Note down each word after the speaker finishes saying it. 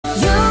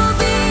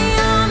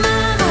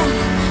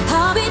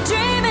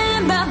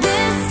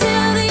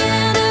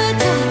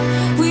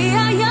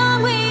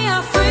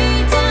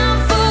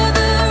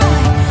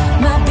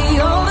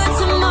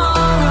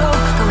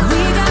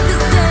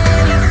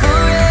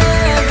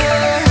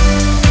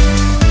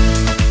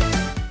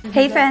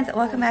Hey friends,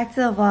 welcome back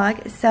to the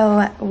vlog.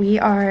 So we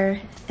are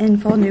in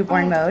full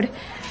newborn mode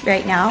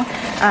right now.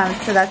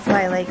 So that's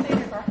why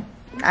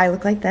I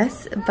look like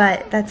this,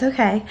 but that's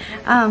okay.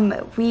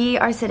 We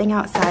are sitting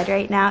outside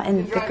right now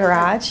in the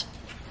garage.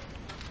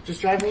 Just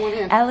driving one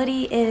hand.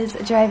 Elodie is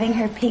driving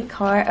her pink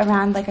car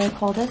around like our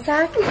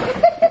cul-de-sac.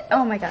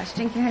 Oh my gosh,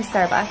 drinking her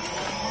Starbucks.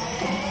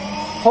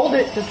 Hold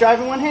it, just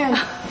driving one hand.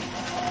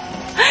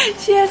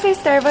 She has her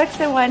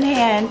Starbucks in one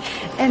hand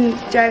and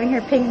driving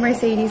her pink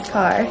Mercedes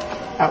car.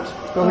 Ouch.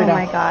 Go Oh down.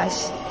 my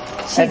gosh.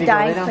 She's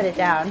dying to put it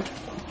down.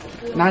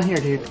 Not here,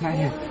 dude. Not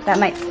here. That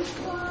might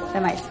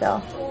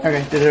spill.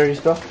 Okay, did it already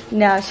spill?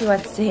 No, she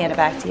wants to hand it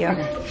back to you.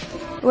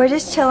 Okay. We're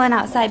just chilling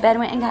outside. Ben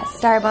went and got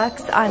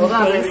Starbucks on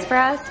base for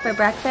us for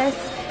breakfast.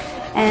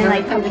 And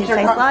like pumpkin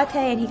spice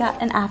latte, and he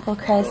got an apple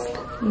crisp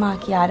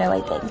macchiato, I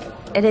think.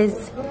 It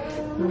is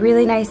a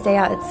really nice day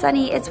out. It's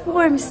sunny. It's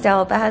warm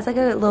still, but has like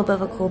a little bit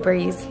of a cool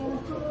breeze.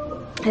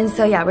 And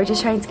so yeah, we're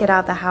just trying to get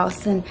out of the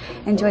house and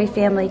enjoy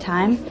family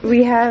time.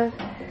 We have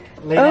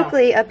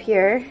Oakley up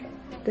here.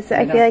 I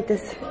feel like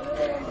this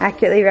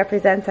accurately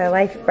represents our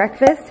life.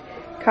 Breakfast,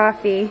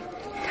 coffee,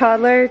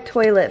 toddler,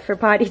 toilet for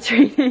potty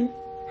training,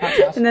 hot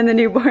sauce. And then the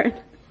newborn.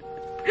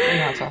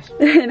 And hot sauce.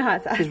 And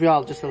hot sauce. Because we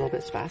all just a little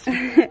bit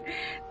spastic.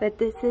 But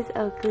this is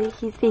Oakley.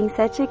 He's being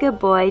such a good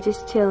boy,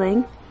 just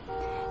chilling.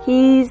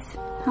 He's,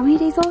 how many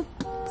days old?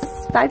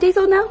 5 days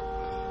old now?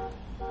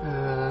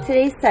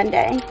 Today's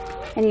Sunday.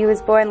 And he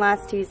was born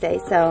last Tuesday,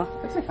 so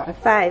Looks like 5.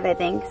 5, I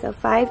think. So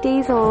 5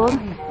 days old,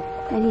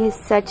 and he is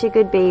such a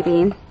good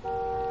baby.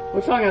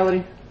 What's wrong,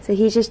 Elodie? So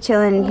he's just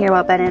chilling in here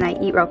while Ben and I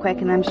eat real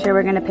quick, and I'm sure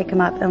we're gonna pick him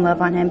up and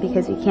love on him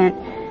because we can't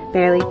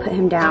barely put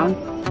him down.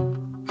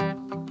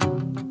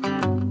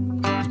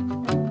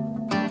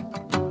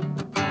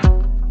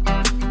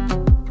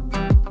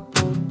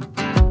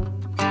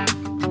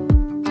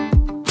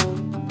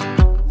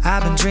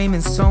 I've been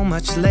dreaming so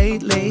much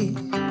lately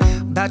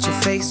about your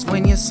face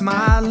when you're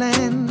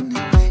smiling.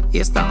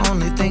 It's the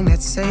only thing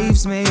that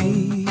saves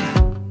me.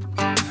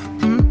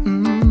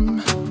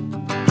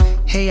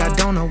 Hey, I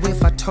don't know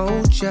if I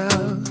told you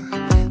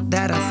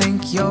that I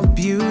think you're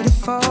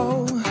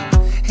beautiful,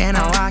 and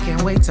how I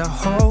can't wait to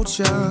hold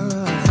you.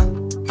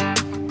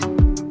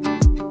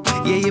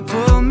 Yeah, you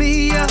pull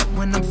me up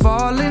when I'm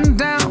falling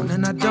down,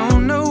 and I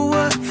don't know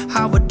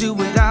how I would do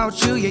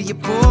without you. Yeah, you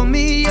pull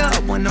me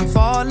up when I'm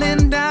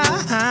falling down.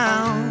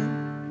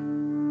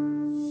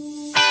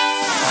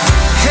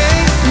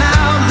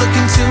 Look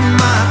into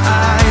my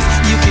eyes,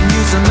 you can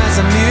use them as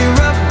a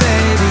mirror,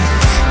 baby.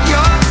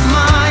 You're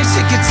my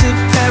ticket to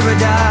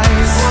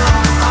paradise.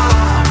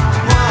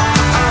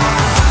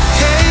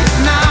 Hey,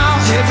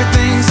 now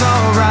everything's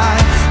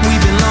alright.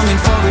 We've been longing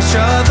for each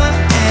other,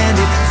 and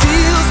it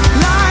feels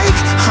like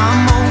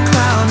I'm on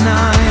cloud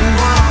 9.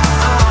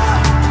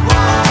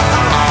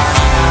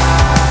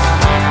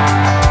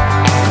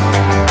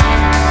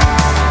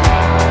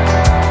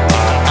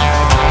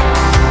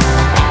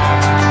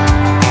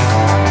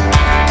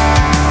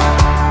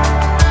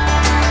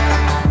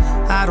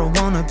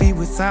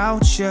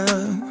 Without you,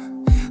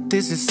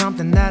 this is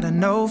something that I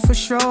know for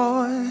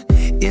sure.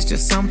 It's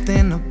just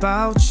something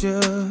about you.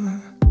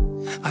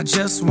 I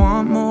just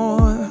want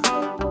more.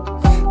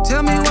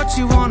 Tell me what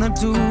you wanna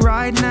do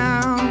right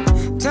now.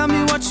 Tell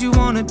me what you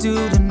wanna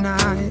do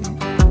tonight.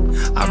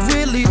 I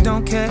really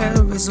don't care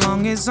as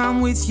long as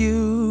I'm with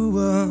you.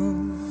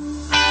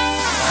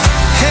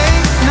 Hey,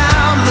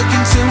 now look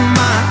into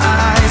my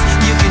eyes.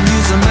 You can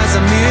use them as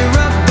a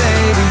mirror,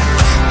 baby.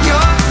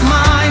 You're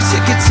my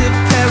ticket to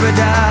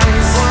paradise.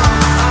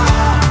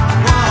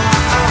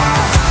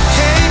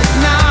 Hey,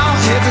 now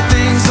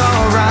everything's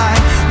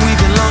alright. We've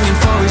been longing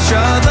for each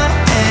other,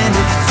 and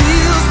it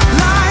feels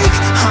like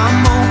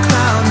I'm on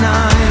cloud 9.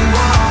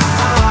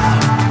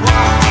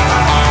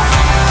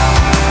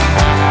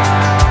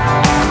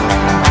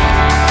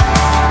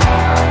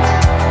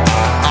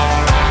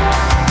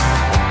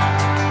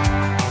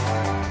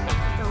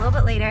 It's a little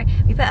bit later.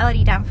 We put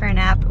Elodie down for a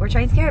nap. We're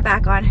trying to get her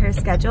back on her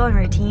schedule and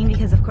routine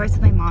because, of course,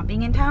 with my mom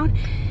being in town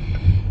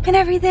and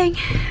everything,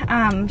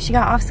 she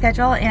got off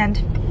schedule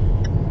and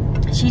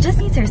she just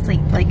needs her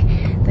sleep. Like,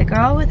 the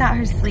girl without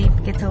her sleep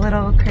gets a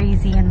little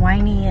crazy and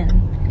whiny, and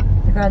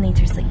the girl needs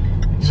her sleep.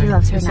 She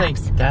loves her naps.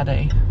 It's like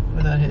Daddy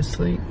without his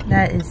sleep.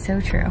 That is so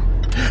true.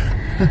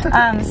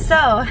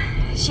 So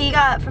she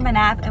got from a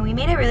nap, and we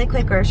made a really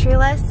quick grocery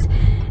list,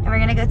 and we're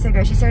gonna go to the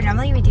grocery store.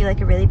 Normally we do like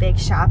a really big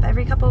shop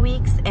every couple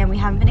weeks, and we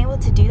haven't been able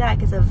to do that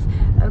because of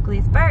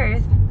Oakley's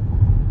birth.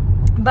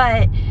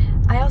 But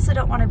I also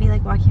don't want to be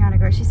like walking around a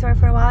grocery store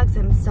for a while because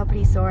I'm still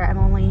pretty sore. I'm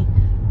only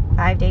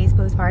 5 days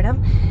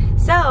postpartum.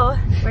 So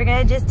we're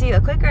gonna just do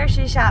a quick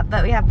grocery shop,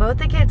 but we have both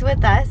the kids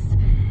with us.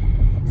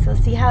 So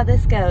we'll see how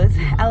this goes.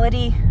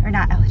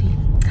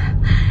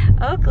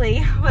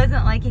 Oakley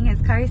wasn't liking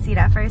his car seat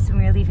at first when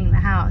we were leaving the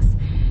house.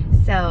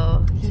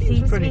 So he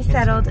seems to be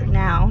settled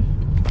now.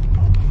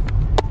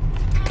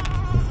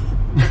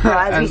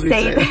 As we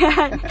say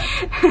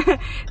that.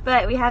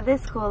 But we have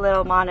this cool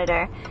little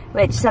monitor,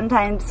 which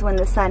sometimes when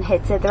the sun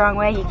hits it the wrong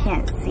way, you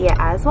can't see it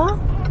as well.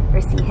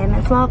 or see him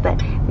as well,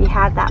 but we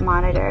had that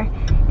monitor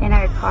in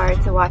our car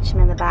to watch him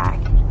in the back.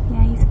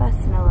 Yeah, he's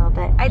fussing a little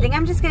bit. I think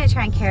I'm just gonna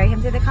try and carry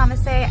him through the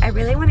commissary. I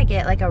really want to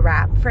get like a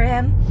wrap for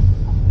him,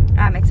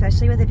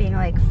 especially with it being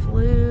like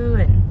flu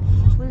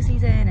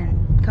season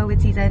and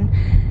COVID season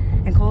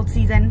and cold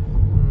season.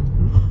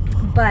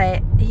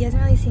 But he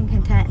hasn't really seemed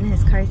content in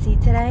his car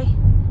seat today.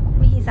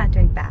 I mean, he's not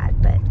doing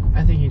bad, but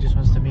I think he just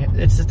wants to be.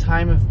 It's the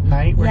time of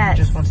night where he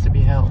just wants to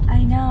be held.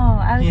 I know.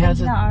 I was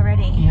thinking that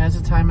already. He has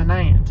a time of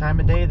night, a time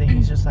of day that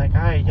he's just like,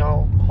 all right,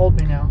 y'all hold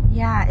me now.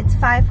 Yeah, it's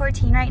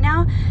 5:14 right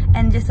now,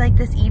 and just like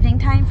this evening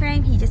time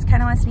frame, he just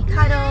kind of wants to be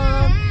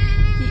cuddled.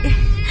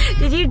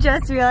 Did you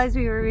just realize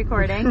we were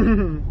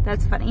recording?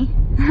 That's funny.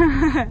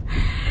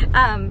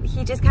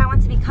 He just kind of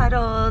wants to be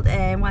cuddled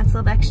and wants a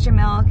little extra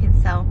milk, and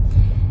so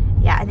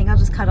yeah, I think I'll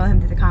just cuddle him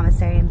through the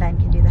commissary and Ben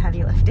can do the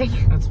heavy lifting.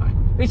 That's fine.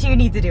 Which you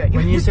need to do it.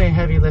 When you say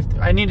heavy lift,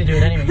 I need to do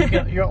it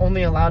anyway. You're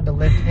only allowed to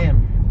lift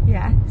him.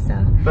 Yeah, so.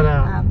 But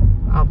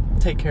I'll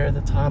take care of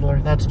the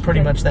toddler. That's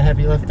pretty much the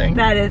heavy lifting.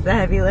 That is the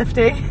heavy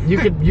lifting. You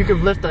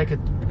could lift like a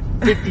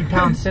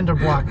 50-pound cinder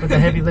block, but the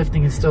heavy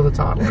lifting is still the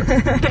toddler.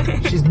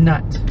 She's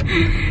nuts.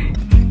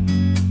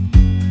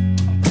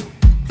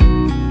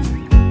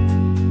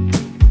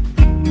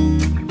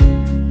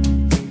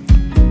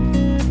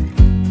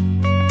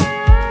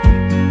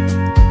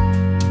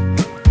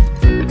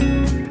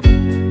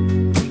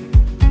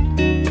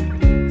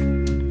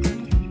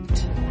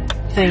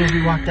 As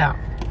we walked out.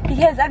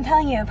 Because I'm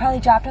telling you, it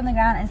probably dropped on the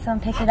ground and someone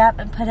picked it up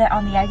and put it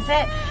on the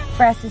exit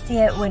for us to see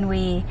it when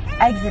we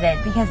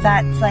exited, because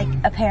that's like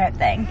a parent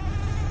thing.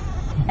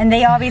 And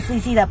they obviously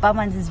see that Bum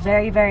Buns is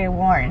very, very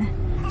worn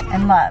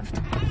and loved.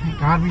 Thank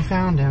God we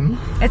found him.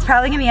 It's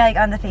probably gonna be like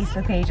on the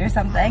Facebook page or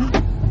something.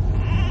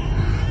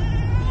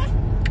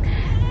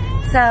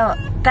 So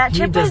that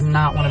trip He does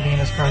not want to be in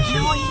his car seat.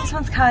 No, he just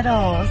wants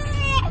cuddles.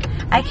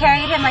 I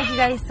carried him like you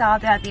guys saw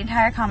throughout the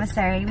entire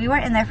commissary. We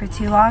weren't in there for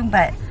too long,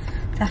 but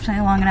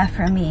definitely long enough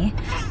for me.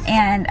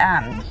 And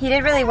he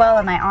did really well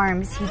in my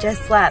arms. He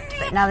just slept,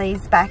 but now that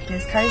he's back in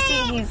his car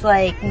seat, he's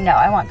like, no,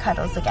 I want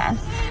cuddles again.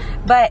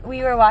 But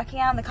we were walking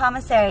out in the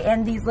commissary,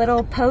 and these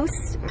little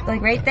posts,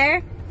 like right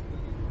there,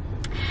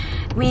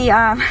 we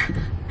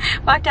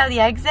walked out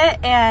the exit,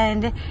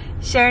 and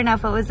sure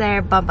enough, what was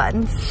there? Bum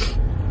Buns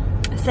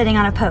sitting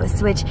on a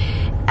post, which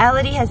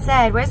Elodie has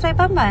said, where's my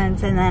Bum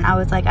Buns? And then I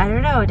was like, I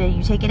don't know, did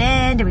you take it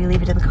in? Did we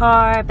leave it in the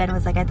car? Ben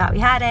was like, I thought we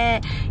had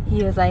it.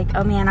 He was like,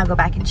 oh man, I'll go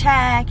back and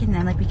check. And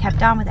then like we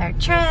kept on with our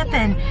trip,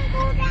 and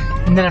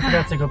then I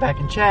forgot to go back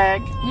and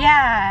check.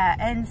 Yeah,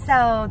 and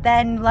so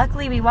then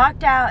luckily we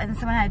walked out and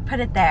someone had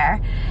put it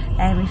there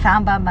and we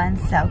found Bum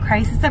Buns, so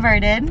crisis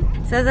averted.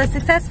 So it was a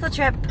successful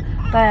trip,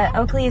 but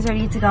Oakley is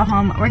ready to go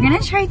home. We're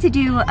gonna try to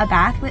do a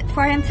bath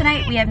for him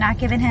tonight. We have not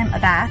given him a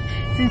bath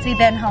since we've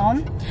been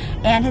home,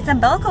 and his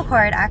umbilical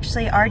cord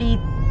actually already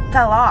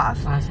fell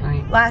off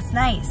last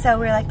night. So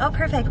we're like, oh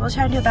perfect, we'll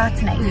try to do a bath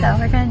tonight. So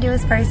we're gonna do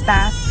his first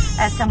bath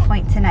at some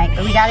point tonight,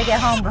 but we gotta get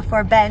home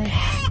before Ben's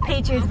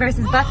Patriots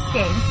versus Bucks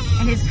game,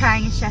 and his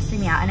crying is stressing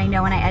me out, and I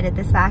know when I edit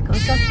this back it'll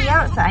stress me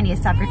out, so I need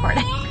to stop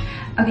recording.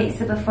 Okay,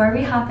 so before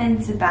we hop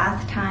into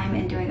bath time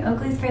and doing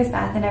Oakley's first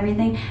bath and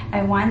everything,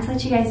 I want to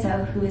let you guys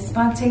know who is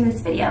sponsoring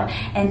this video,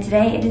 and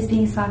today it is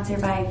being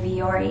sponsored by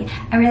Viori.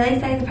 I'm really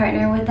excited to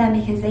partner with them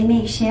because they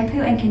make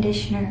shampoo and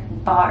conditioner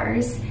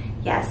bars.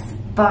 Yes,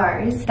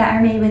 bars that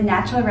are made with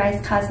natural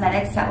rice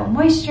cosmetics that will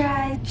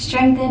moisturize,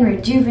 strengthen,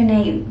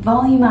 rejuvenate,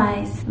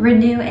 volumize,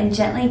 renew, and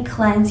gently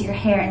cleanse your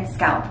hair and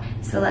scalp.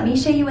 So let me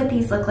show you what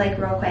these look like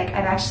real quick.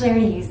 I've actually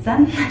already used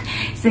them,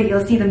 so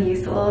you'll see them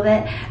used a little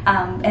bit.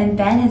 And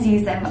Ben has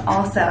used them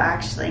also,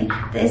 actually.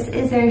 This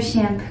is their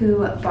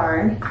shampoo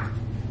bar.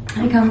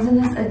 It comes in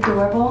this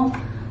adorable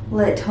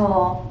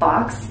little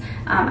box.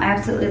 I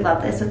absolutely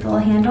love this with the little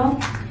handle,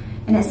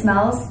 and it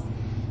smells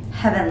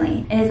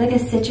heavenly. It is like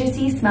a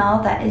citrusy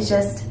smell that is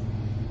just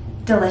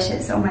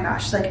delicious. Oh my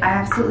gosh, like I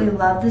absolutely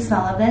love the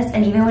smell of this,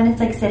 and even when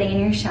it's like sitting in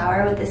your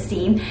shower with the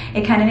steam,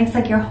 it kind of makes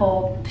like your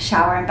whole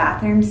shower and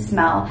bathroom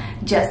smell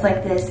just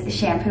like this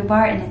shampoo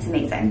bar, and it's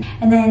amazing.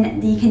 And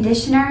then the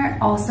conditioner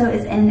also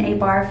is in a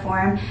bar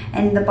form,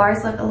 and the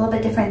bars look a little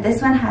bit different.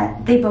 This one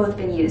they've both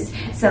been used,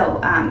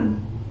 so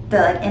the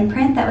like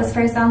imprint that was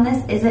first on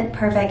this isn't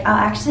perfect. I'll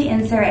actually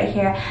insert right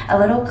here a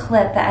little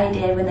clip that I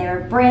did when they were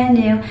brand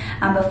new,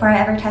 before I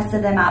ever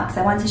tested them out, because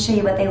I want to show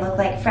you what they look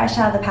like fresh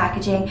out of the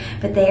packaging.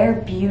 But they are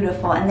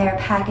beautiful, and they're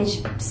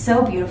packaged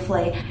so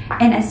beautifully,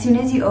 and as soon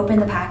as you open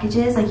the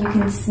packages, like you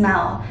can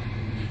smell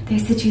their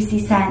citrusy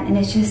scent, and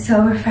it's just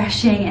so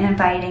refreshing and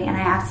inviting, and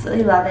I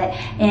absolutely love it.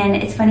 And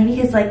it's funny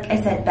because, like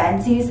I said,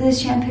 Ben's used this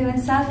shampoo and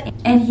stuff,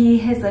 and he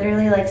has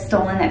literally like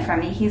stolen it from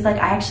me. He's like,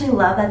 I actually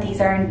love that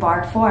these are in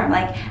bar form.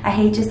 Like I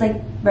hate just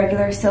like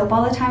regular soap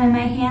all the time in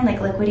my hand, like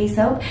liquidy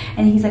soap,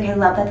 and he's like, I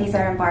love that these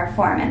are in bar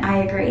form, and I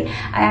agree.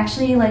 I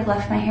actually like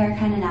left my hair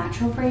kind of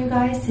natural for you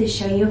guys to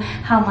show you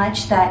how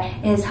much that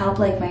has helped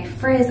like my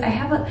frizz. My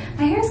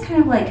hair is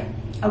kind of like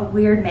a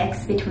weird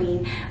mix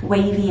between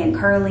wavy and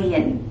curly,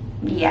 and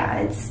yeah,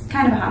 it's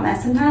kind of a hot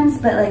mess sometimes,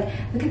 but like,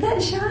 look at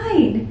that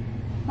shine.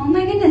 Oh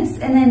my goodness.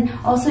 And then then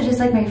also just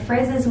like my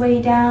frizz is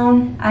way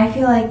down. I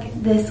feel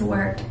like this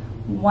worked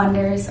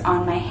wonders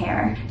on my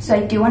hair. So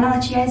I do want to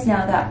let you guys know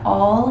that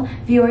all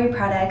Viori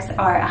products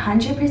are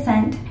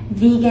 100%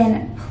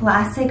 vegan,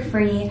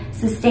 plastic-free,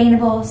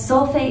 sustainable,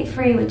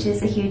 sulfate-free, which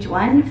is a huge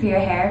one for your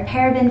hair,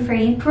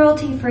 paraben-free,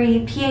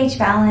 cruelty-free,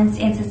 pH-balanced,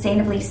 and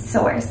sustainably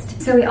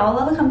sourced. So we all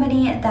love a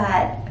company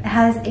that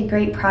has a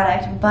great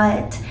product,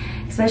 but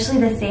especially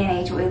this day and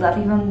age, what we love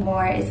even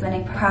more is when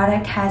a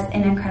product has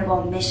an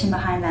incredible mission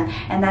behind them,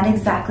 and that's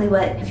exactly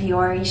what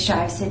Viori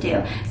strives to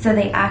do. So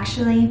they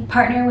actually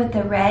partner with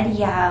the Red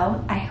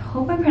Yao, I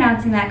hope I'm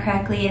pronouncing that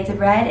correctly, it's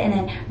Red and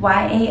then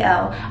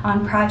YAO,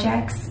 on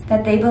projects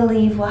that they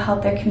believe will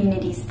help their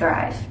communities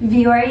thrive.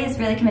 Viori is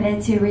really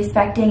committed to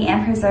respecting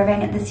and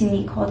preserving this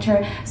unique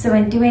culture, so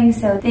in doing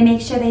so, they make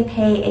sure they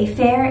pay a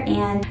fair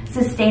and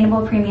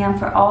sustainable premium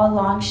for all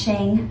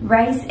Longshan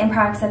rice and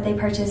products that they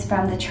purchase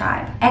from the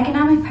tribe.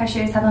 Economic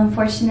pressures have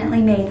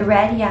unfortunately made the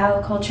Red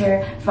Yao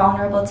culture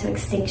vulnerable to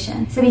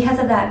extinction. So because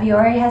of that,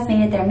 Viori has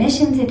made it their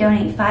mission to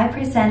donate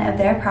 5% of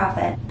their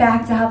profit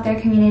back to help their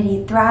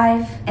community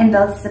thrive and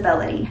build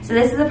stability. So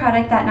this is a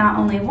product that not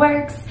only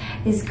works,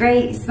 is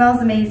great, smells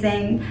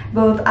amazing,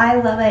 both I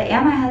love it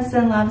and my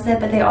husband loves it,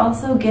 but they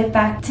also give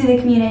back to the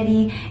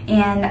community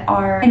and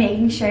are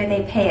making sure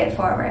they pay it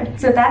forward.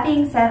 So with that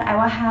being said, I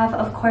will have,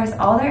 of course,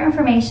 all their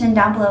information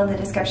down below in the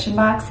description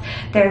box,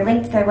 their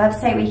link to their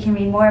website where you can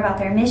read more about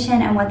their mission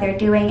and what they're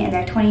doing and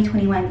their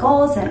 2021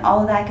 goals and all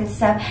of that good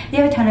stuff. They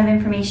have a ton of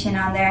information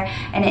on there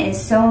and it is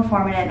so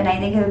informative, and I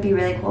think it would be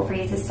really cool for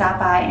you to stop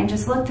by and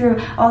just look through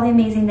all the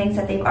amazing things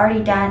that they've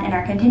already done and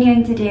are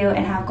continuing to do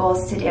and have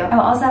goals to do. I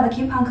will also have a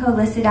coupon code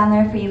listed down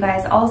there for you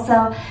guys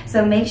also,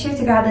 so make sure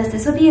to grab this.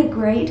 This would be a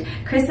great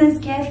Christmas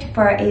gift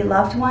for a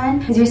loved one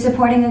because you're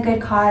supporting a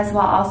good cause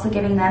while also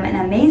giving them an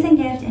amazing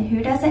gift, and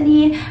who doesn't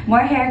need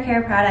more hair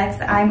care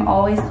products? I'm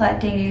always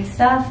collecting new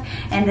stuff,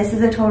 and this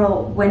is a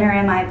total winner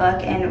in my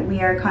book, and we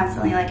are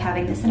constantly like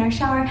having this in our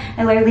shower.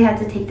 I literally had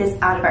to take this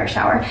out of our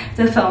shower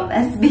to film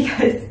this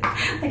because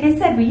like I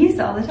said, we use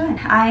it all the time.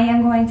 I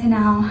am going to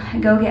now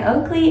go get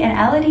Oakley and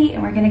Elodie,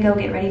 and we're gonna go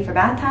get ready for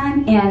bath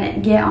time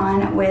and get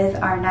on with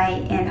our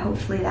night, and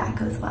hopefully that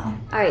goes well.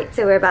 All right,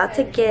 so we're about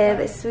to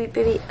give sweet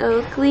baby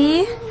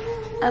Oakley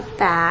a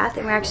bath,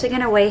 and we're actually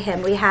gonna weigh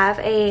him. We have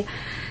a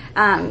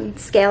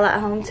scale at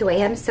home to weigh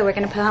him, so we're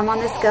gonna put him on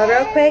the scale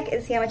real quick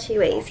and see how much he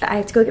weighs. I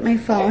have to go get my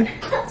phone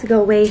to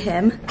go weigh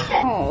him.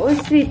 Oh,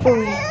 sweet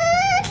boy.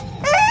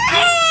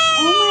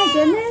 Oh my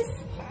goodness.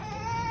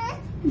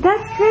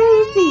 That's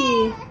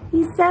crazy.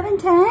 He's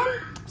 7'10"?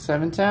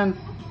 7'10".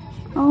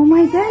 Oh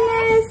my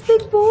goodness,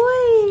 big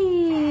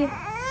boy.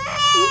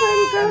 You've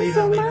already grown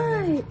so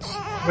much.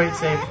 Weight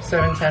safe,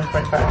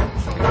 710.5.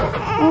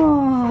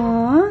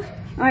 Aww.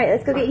 Alright,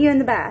 let's go get you in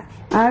the bath.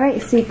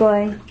 Alright, sweet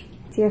boy.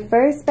 It's your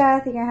first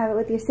bath. You're gonna have it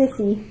with your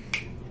sissy.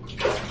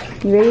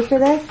 You ready for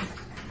this?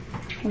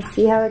 We'll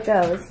see how it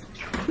goes.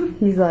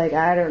 He's like,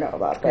 I don't know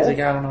about this. He's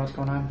like, I don't know what's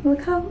going on.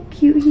 Look how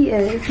cute he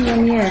is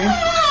in here.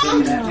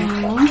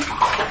 Aww.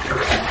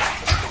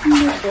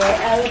 Good boy,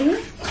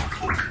 Elodie.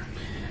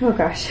 Oh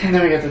gosh. And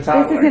then we get the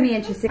top. This is gonna be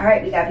interesting.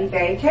 Alright, we gotta be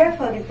very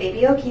careful because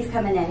baby Oki's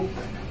coming in.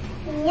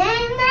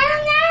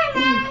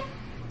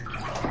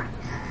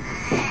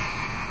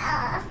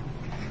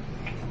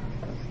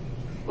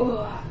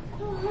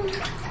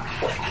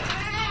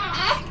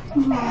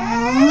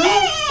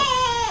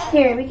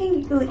 Here, we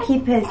can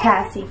keep his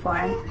passy for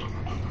him.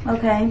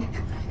 Okay?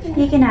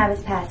 He can have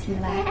his passy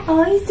in the back.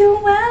 Oh, he's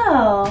doing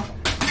well.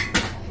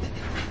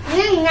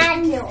 You're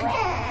not doing well.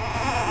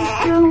 He's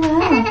doing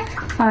well.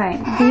 Alright,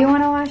 do you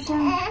want to wash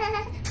him?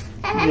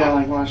 Yeah, I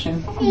like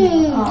washing.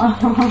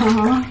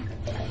 Aww.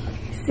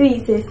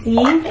 Sweet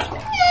sissy.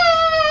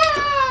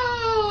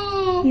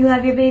 You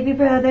love your baby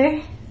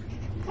brother?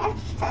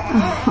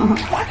 Oh.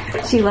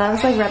 She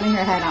loves like rubbing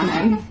her head on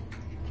him.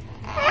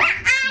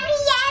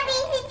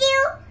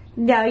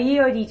 No, you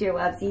don't need your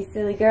wubsies,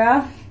 silly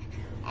girl.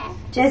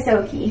 Just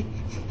Oki.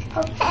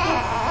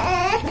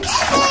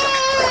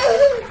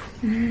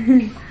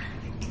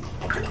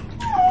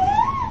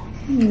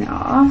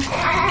 No.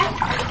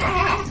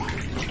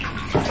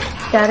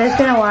 Dada's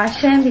gonna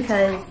wash him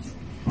because,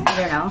 I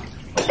don't know,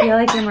 I feel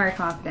like you're more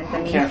confident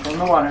than me. Careful in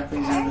the water,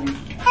 please, everybody.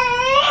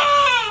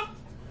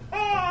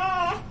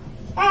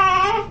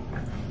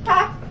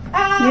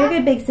 You're a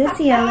good big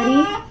sissy,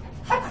 Elodie.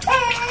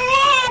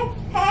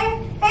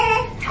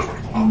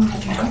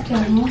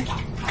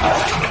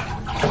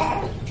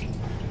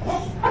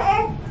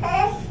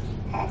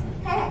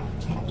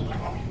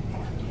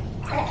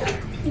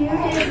 You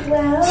did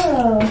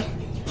well.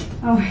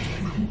 Oh my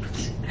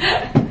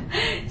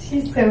gosh.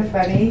 She's so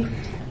funny.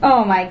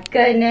 Oh my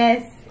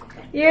goodness.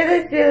 You're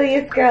the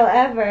silliest girl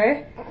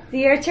ever. So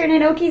you're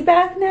turning Oki's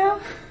bath now?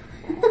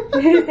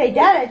 You're gonna say,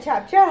 Dada,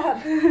 chop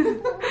chop.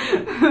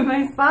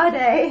 My spa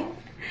day.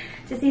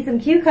 Just need some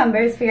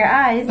cucumbers for your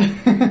eyes.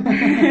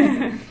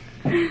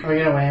 Are we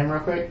gonna weigh him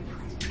real quick?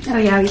 Oh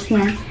yeah, we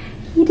can.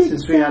 He did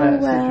Since so we had a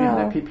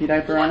well. pee-pee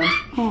diaper on him.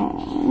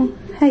 Oh,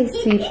 hi,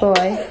 sweet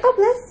boy. Oh,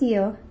 bless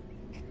you.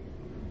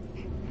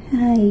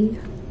 Hi.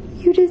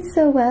 You did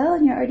so well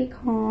and you're already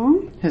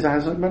calm. His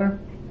eyes look better?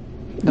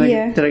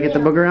 Yeah. Did I get the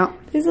booger out?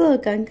 There's a little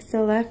gunk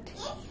still left.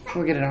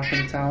 We'll get it off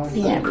in the towel.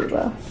 Yeah, we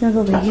will. You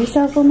want to leave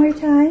yourself one more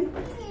time?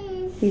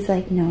 He's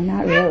like, no,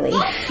 not really.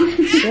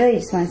 Really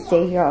just want to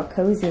stay here all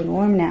cozy and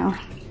warm now.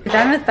 We're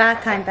done with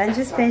bath time. Ben's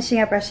just finishing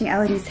up brushing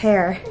Elodie's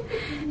hair.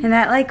 And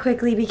that like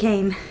quickly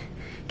became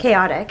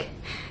chaotic.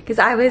 Because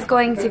I was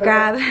going to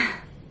grab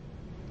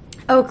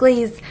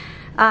Oakley's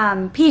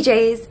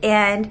PJs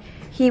and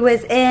he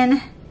was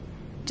in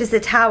just a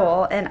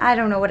towel and I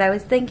don't know what I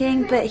was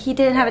thinking, but he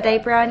didn't have a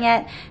diaper on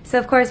yet. So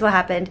of course what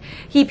happened?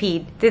 He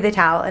peed through the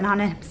towel and on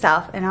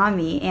himself and on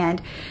me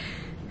and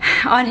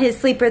on his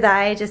sleeper that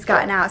I had just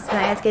gotten out, so then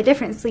I had to get a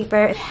different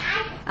sleeper.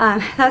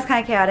 That was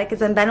kind of chaotic because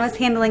then Ben was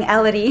handling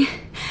Elodie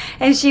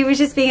and she was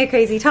just being a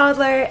crazy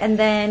toddler, and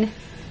then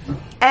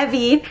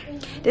Evie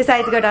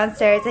decided to go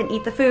downstairs and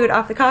eat the food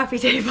off the coffee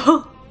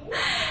table.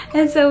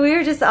 And so we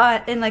were just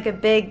in like a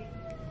big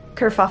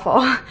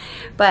kerfuffle.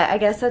 But I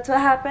guess that's what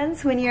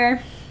happens when you're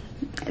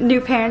new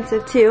parents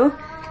of 2.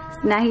 So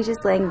now he's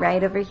just laying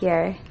right over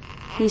here.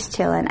 He's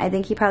chilling. I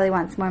think he probably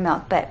wants more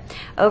milk, but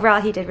overall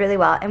he did really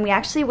well. And we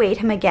actually weighed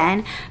him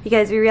again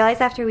because we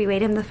realized after we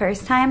weighed him the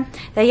first time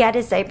that he had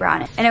his diaper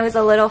on and it was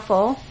a little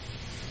full.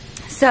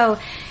 So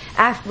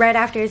right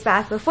after his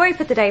bath, before he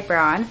put the diaper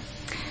on,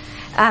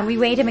 we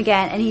weighed him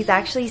again and he's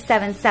actually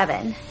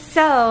 7'7".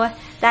 So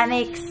that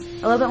makes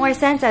a little bit more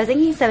sense. I was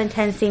thinking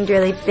 7'10" seemed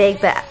really big,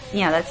 but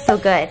you know, that's still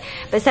good.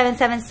 But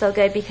 7'7" is still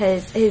good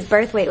because his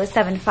birth weight was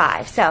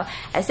 7'5". So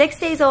at 6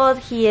 days old,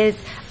 he is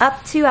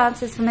up 2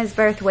 ounces from his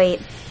birth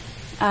weight.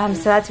 So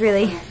that's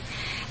really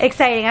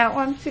exciting. I don't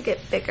want him to get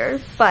bigger,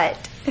 but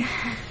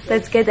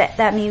that's good.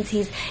 That means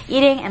he's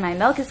eating and my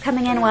milk is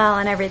coming in well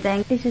and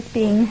everything. He's just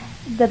being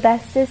the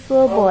bestest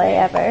little boy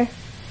ever.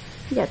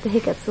 You got the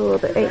hiccups a little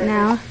bit right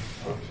now.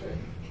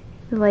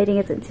 The lighting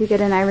isn't too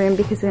good in our room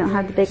because we don't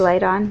have the big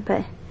light on,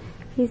 but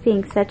he's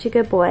being such a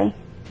good boy.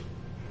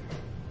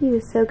 He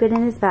was so good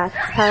in his bath.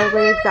 He's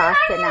probably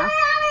exhausted now.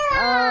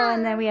 Oh,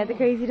 and then we had the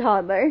crazy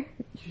toddler.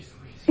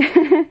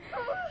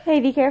 Hey,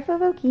 be careful,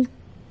 Loki.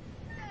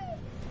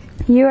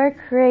 You are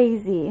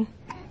crazy.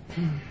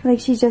 Like,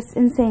 she's just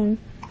insane.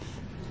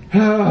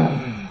 Good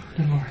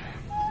Lord.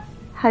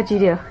 How'd you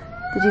do?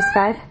 Did you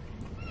survive?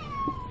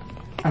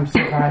 I'm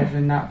survived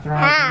and not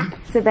thriving.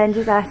 So Ben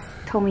just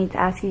told me to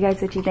ask you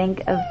guys what you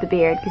think of the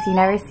beard, because you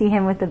never see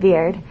him with a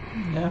beard.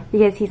 Yeah.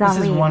 Because he's on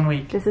leave. This is 1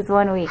 week. This is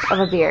 1 week of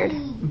a beard.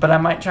 But I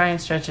might try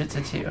and stretch it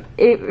to 2.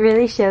 It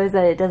really shows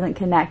that it doesn't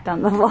connect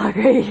on the vlog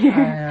right here.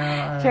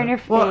 I know. Turn your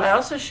face. Well, I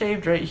also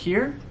shaved right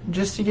here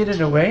just to get it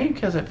away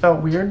because it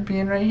felt weird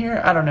being right here.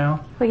 I don't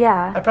know. Well,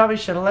 yeah. I probably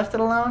should have left it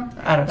alone.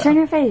 I don't know. Turn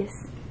your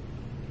face.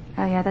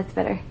 Oh yeah, that's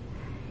better.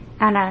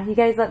 I don't know. You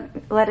guys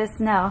let us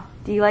know.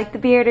 Do you like the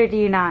beard or do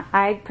you not?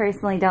 I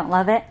personally don't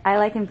love it. I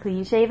like him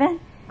clean shaven.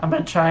 I'm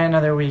going to try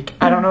another week.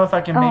 I don't know if I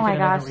can make it another week.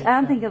 Oh my gosh, I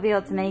don't think you'll be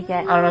able to make it.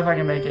 I don't know if I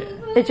can make it.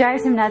 It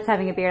drives him nuts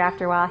having a beard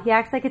after a while. He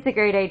acts like it's a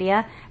great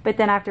idea, but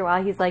then after a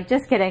while he's like,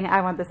 just kidding,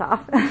 I want this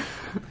off.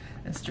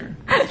 It's true.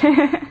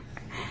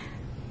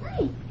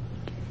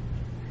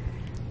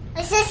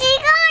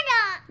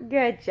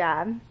 Good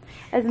job.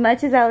 As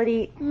much as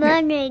Elodie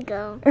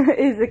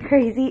is a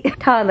crazy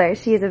toddler,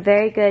 she is a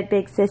very good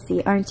big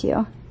sissy, aren't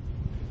you?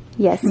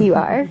 Yes, you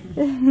are.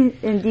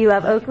 And do you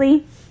love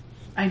Oakley?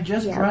 I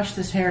just brushed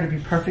this hair to be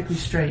perfectly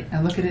straight.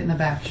 And look at it in the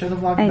back. Show the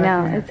vlog I back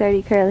know, here. it's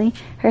already curly.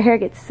 Her hair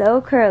gets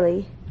so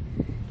curly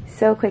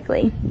so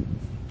quickly.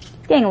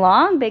 It's getting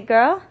long, big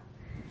girl.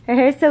 Her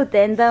hair's so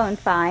thin though and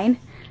fine.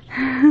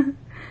 And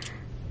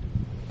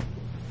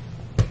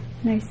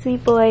our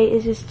sweet boy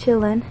is just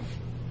chilling.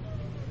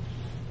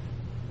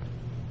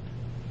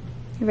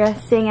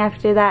 Resting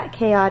after that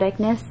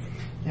chaoticness.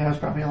 Yeah, it was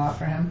probably a lot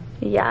for him.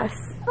 Yes.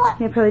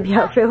 He'll probably be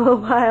out for a little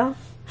while.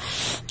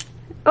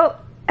 Oh,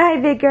 hi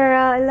big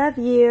girl, I love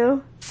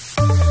you.